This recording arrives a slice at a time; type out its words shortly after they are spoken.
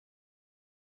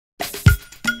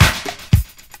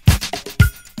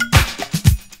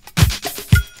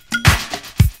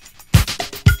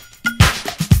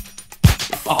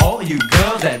you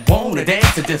girls that wanna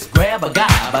dance, and just grab a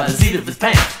guy by the seat of his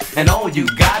pants. And all you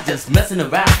guys just messing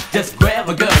around, just grab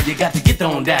a girl, you got to get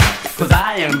on down. Cause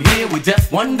I am here with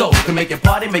just one goal, to make your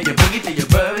party, make your boogie till your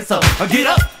very soul. Get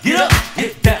up,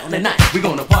 get down tonight. We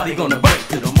gonna party, gonna burn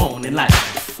till the morning light.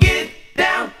 Get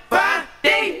down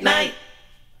Friday night.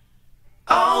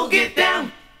 Oh, get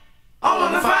down all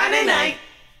on a Friday night.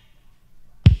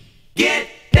 Get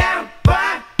down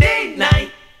Friday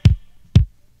night.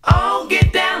 Oh,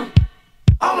 get down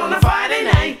all on a Friday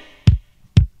night.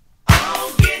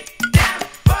 Oh, get down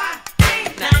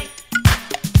Friday night.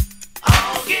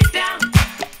 Oh, get down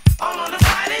all on a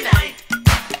Friday night.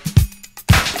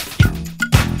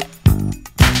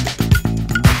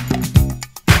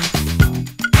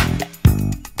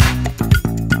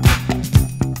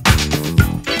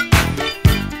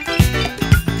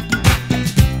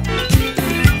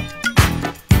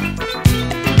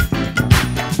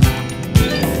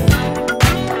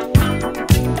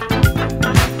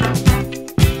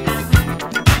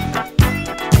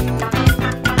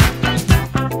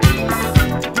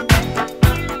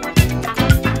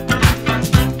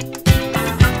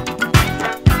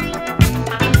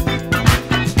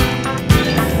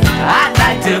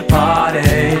 Party,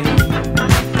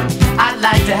 I'd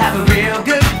like to have a real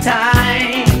good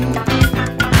time.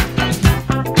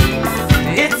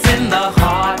 It's in the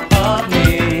heart of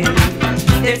me.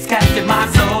 It's captured my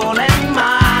soul and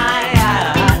mind.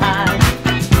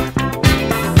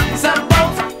 Some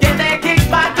folks get their kicks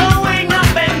by going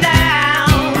up and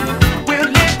down. We'll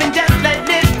live and just let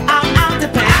live. I'm out to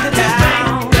paint the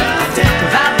town. 'Cause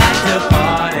I like to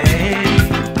party.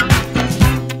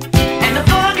 And the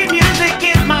funky music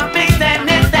is my fix, and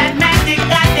it's that magic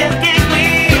I just can't quit.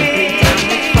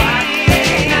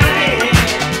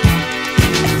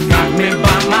 Got me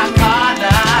by my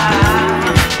collar.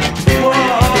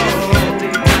 Whoa,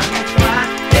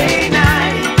 Friday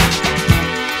night.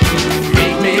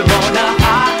 Make me wanna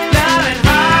holler and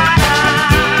holler.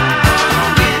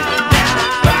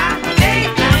 Friday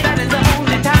night, that is the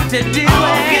only time to do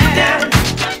it. Get down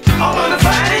all on a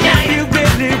Friday night. You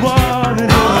really wanna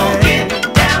do it. Get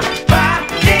down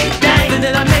Friday night.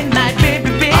 Till the midnight, baby,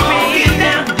 baby. Get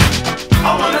down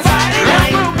all on a Friday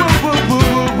night.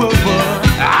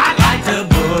 I like to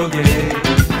boogie.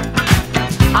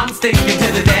 I'm sticking to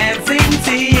the dancing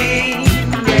scene.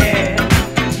 Yeah.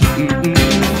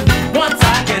 Once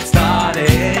I get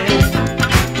started,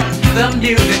 the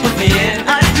music puts me in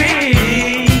a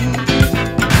dream.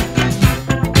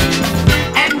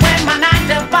 And when my 9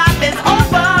 to 5 is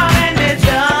over and it's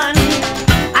done,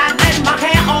 I let my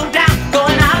hair on down,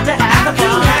 going out to have the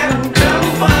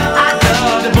fun. I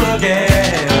love the boogie.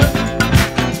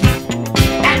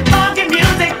 And funky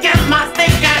music is my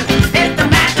stick, and it's the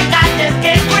magic I just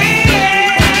can't quit.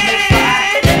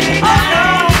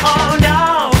 Oh no,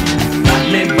 got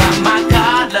me by my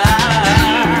collar.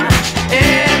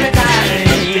 Every time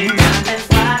it's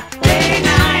Friday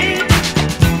night,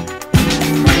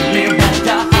 make me want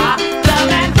to holler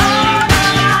and holler.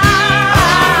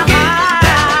 Get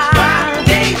down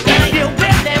Friday night. You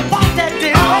really want to do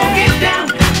it. Get down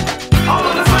all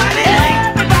on a Friday night.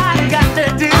 Everybody got to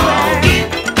do it. Get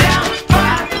down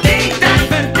Friday night.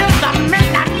 Until the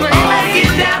midnight train.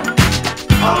 Get down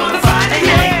all on a Friday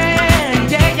night.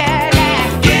 Yeah.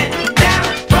 Get down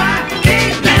Friday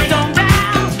night. Get on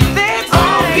down this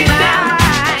Friday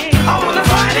night. All on a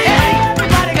Friday night.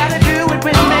 Everybody got to do it with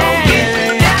me. Get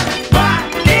down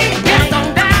Friday night. Get on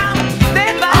down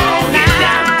this Friday night.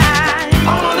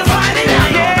 All on a Friday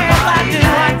night. Yeah,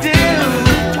 I do.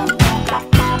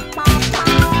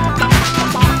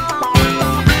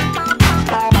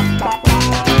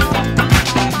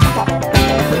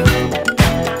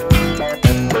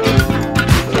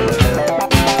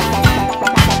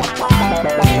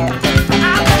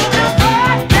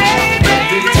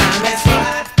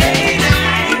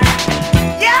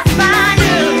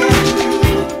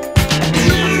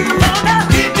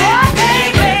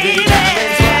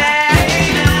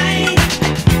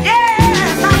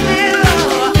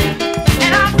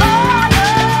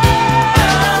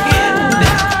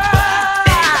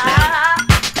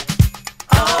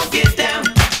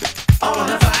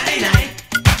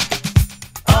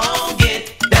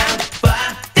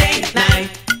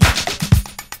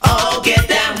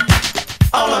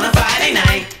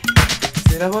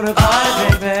 I wanna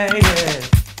party, baby, yeah.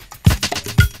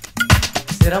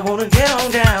 Said I wanna get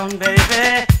on down,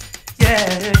 baby,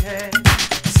 yeah.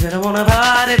 Said I wanna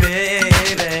party,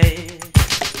 baby.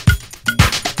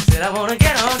 Said I wanna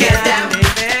get on down,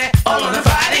 baby, all on a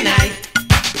Friday night.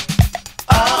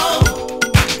 Oh.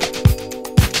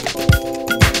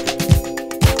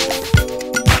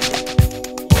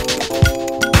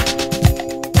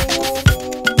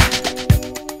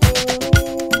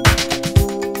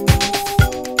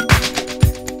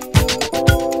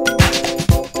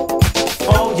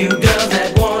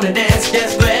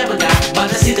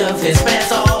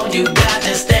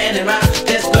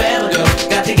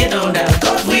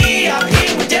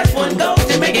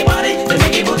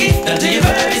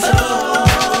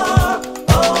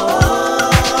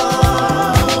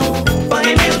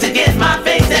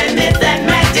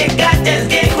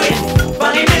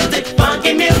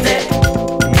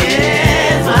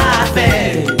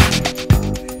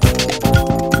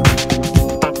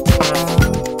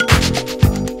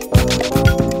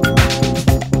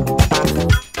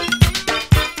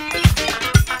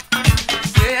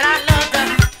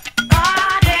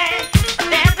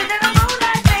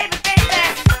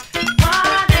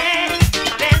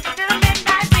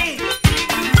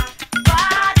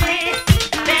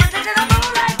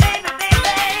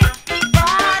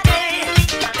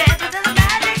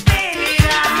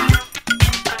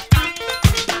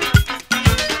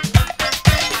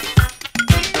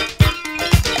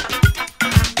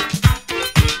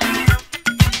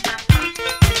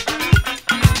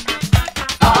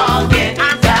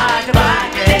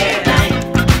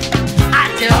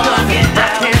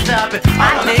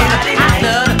 name.